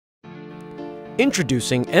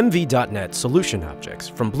Introducing MV.NET Solution Objects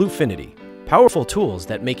from BlueFinity. Powerful tools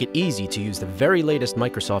that make it easy to use the very latest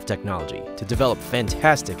Microsoft technology to develop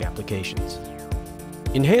fantastic applications.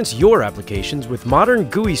 Enhance your applications with modern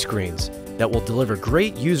GUI screens that will deliver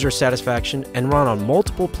great user satisfaction and run on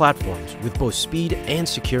multiple platforms with both speed and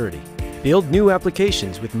security. Build new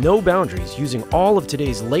applications with no boundaries using all of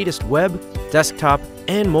today's latest web, desktop,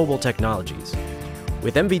 and mobile technologies.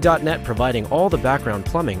 With MV.NET providing all the background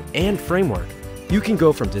plumbing and framework, you can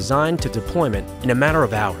go from design to deployment in a matter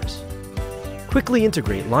of hours. Quickly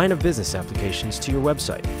integrate line of business applications to your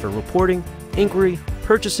website for reporting, inquiry,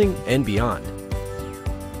 purchasing, and beyond.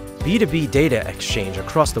 B2B data exchange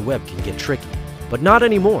across the web can get tricky, but not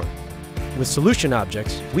anymore. With Solution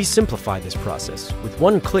Objects, we simplify this process with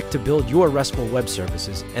one click to build your RESTful web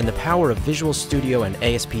services and the power of Visual Studio and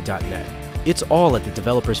ASP.NET. It's all at the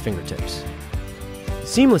developer's fingertips.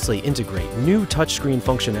 Seamlessly integrate new touchscreen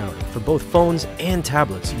functionality for both phones and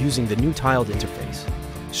tablets using the new tiled interface.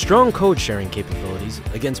 Strong code sharing capabilities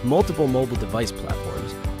against multiple mobile device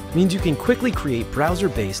platforms means you can quickly create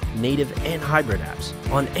browser-based, native, and hybrid apps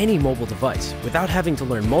on any mobile device without having to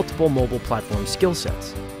learn multiple mobile platform skill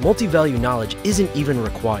sets. MultiValue knowledge isn't even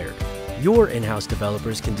required. Your in-house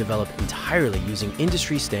developers can develop entirely using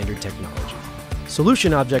industry-standard technology.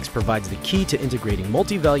 Solution Objects provides the key to integrating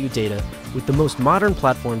MultiValue data with the most modern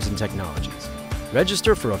platforms and technologies.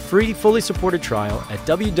 Register for a free, fully supported trial at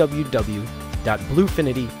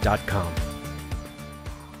www.bluefinity.com.